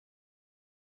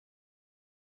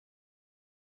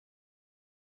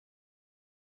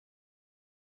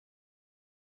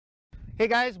Hey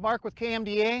guys, Mark with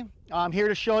KMDA. I'm here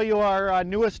to show you our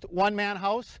newest one-man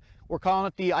house. We're calling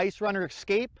it the Ice Runner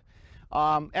Escape.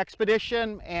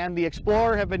 Expedition and the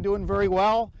Explorer have been doing very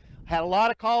well. Had a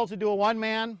lot of calls to do a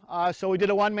one-man, so we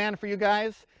did a one-man for you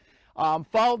guys.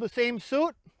 Followed the same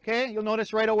suit, okay? You'll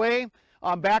notice right away.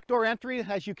 Back door entry,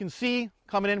 as you can see,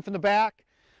 coming in from the back.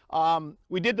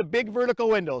 We did the big vertical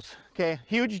windows, okay?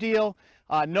 Huge deal.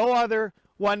 No other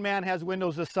one-man has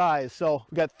windows this size. So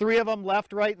we've got 3 of them,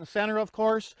 left, right, and center, of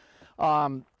course.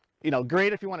 You know,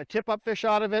 great if you want to tip up fish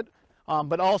out of it,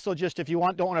 but also just if you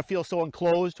don't want to feel so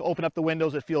enclosed, open up the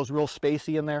windows, it feels real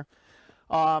spacey in there.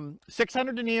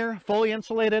 600 denier, fully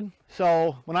insulated.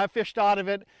 So when I fished out of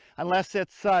it, unless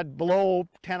it's below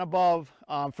 10 above,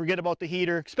 forget about the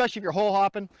heater, especially if you're hole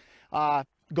hopping.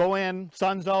 Go in,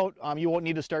 sun's out, you won't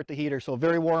need to start the heater. So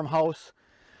very warm house.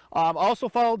 Also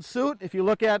followed suit. If you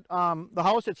look at the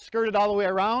house, it's skirted all the way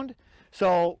around.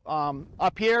 So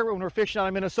up here, when we're fishing out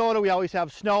of Minnesota, we always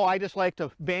have snow. I just like to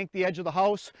bank the edge of the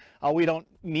house. We don't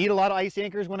need a lot of ice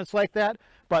anchors when it's like that.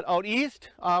 But out east,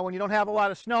 when you don't have a lot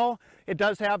of snow, it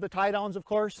does have the tie downs, of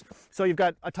course. So you've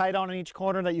got a tie down in each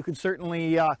corner that you can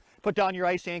certainly put down your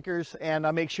ice anchors and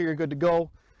make sure you're good to go.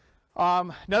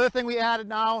 Another thing we added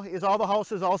now is all the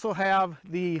houses also have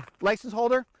the license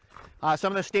holder.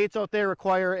 Some of the states out there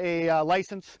require a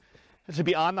license to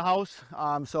be on the house.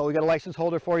 So we got a license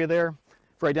holder for you there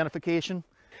for identification.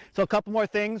 So a couple more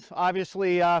things.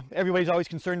 Obviously, everybody's always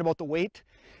concerned about the weight.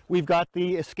 We've got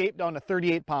the Escape down to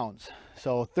 38 pounds.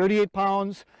 So 38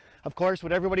 pounds. Of course,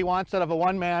 what everybody wants out of a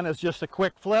one-man is just a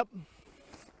quick flip.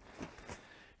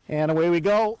 And away we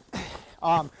go.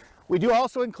 We do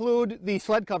also include the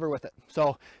sled cover with it.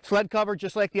 So sled cover,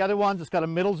 just like the other ones, it's got a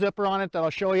middle zipper on it that I'll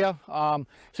show you, so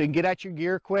you can get at your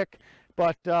gear quick.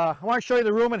 But I want to show you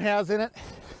the room it has in it.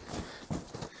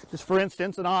 Just for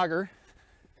instance, an auger.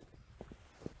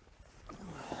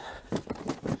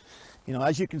 You know,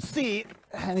 as you can see,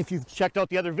 and if you've checked out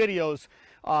the other videos,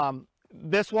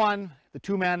 this one, the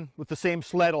 2-man with the same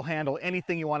sled will handle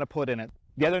anything you want to put in it.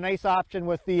 The other nice option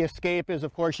with the Escape is,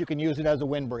 of course, you can use it as a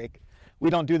windbreak. We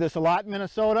don't do this a lot in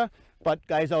Minnesota, but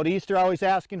guys out east are always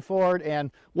asking for it, and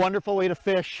wonderful way to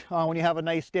fish when you have a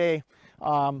nice day.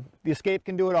 The Escape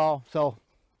can do it all, so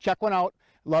check one out.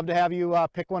 Love to have you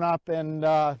pick one up and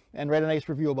write a nice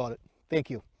review about it. Thank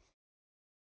you.